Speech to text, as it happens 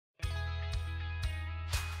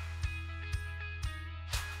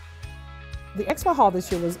The Expo Hall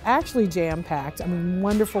this year was actually jam-packed. I mean,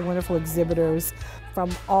 wonderful, wonderful exhibitors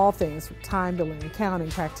from all things, from time billing,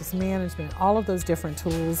 accounting, practice management, all of those different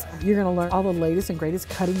tools. You're going to learn all the latest and greatest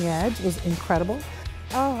cutting edge. It was incredible.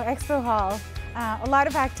 Oh, Expo Hall. A lot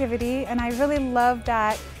of activity, and I really love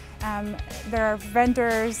that there are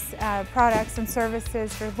vendors, products and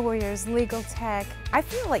services for lawyers, legal tech. I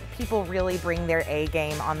feel like people really bring their A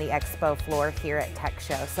game on the expo floor here at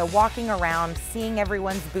TECHSHOW. So walking around, seeing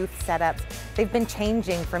everyone's booth setups, they've been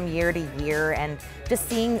changing from year to year, and just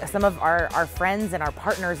seeing some of our friends and our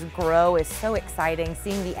partners grow is so exciting.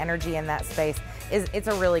 Seeing the energy in that space, it's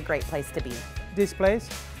a really great place to be. This place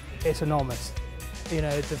is enormous. You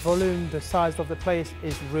know, the volume, the size of the place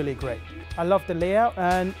is really great. I love the layout,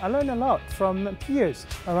 and I learned a lot from peers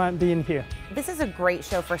around being here. This is a great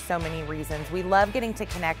show for so many reasons. We love getting to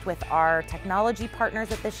connect with our technology partners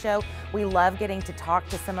at this show. We love getting to talk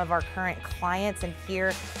to some of our current clients and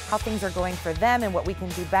hear how things are going for them and what we can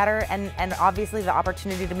do better. And obviously the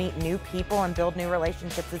opportunity to meet new people and build new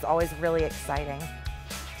relationships is always really exciting.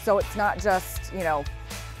 So it's not just, you know,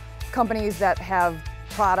 companies that have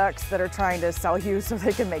products that are trying to sell you so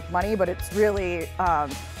they can make money, but it's really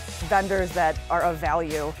vendors that are of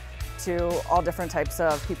value to all different types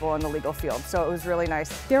of people in the legal field. So it was really nice.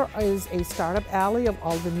 There is a startup alley of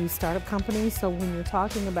all the new startup companies, so when you're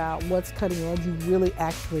talking about what's cutting edge, you really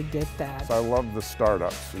actually get that. I love the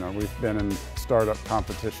startups. You know, we've been in startup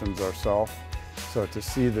competitions ourselves, so to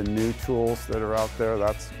see the new tools that are out there,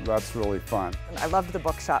 that's really fun. And I loved the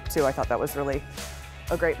bookshop too. I thought that was really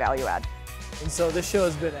a great value add. And so this show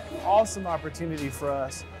has been an awesome opportunity for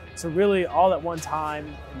us to really all at one time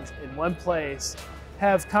in one place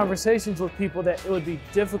have conversations with people that it would be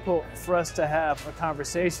difficult for us to have a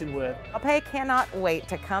conversation with. I cannot wait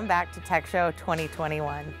to come back to TECHSHOW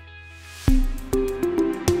 2021.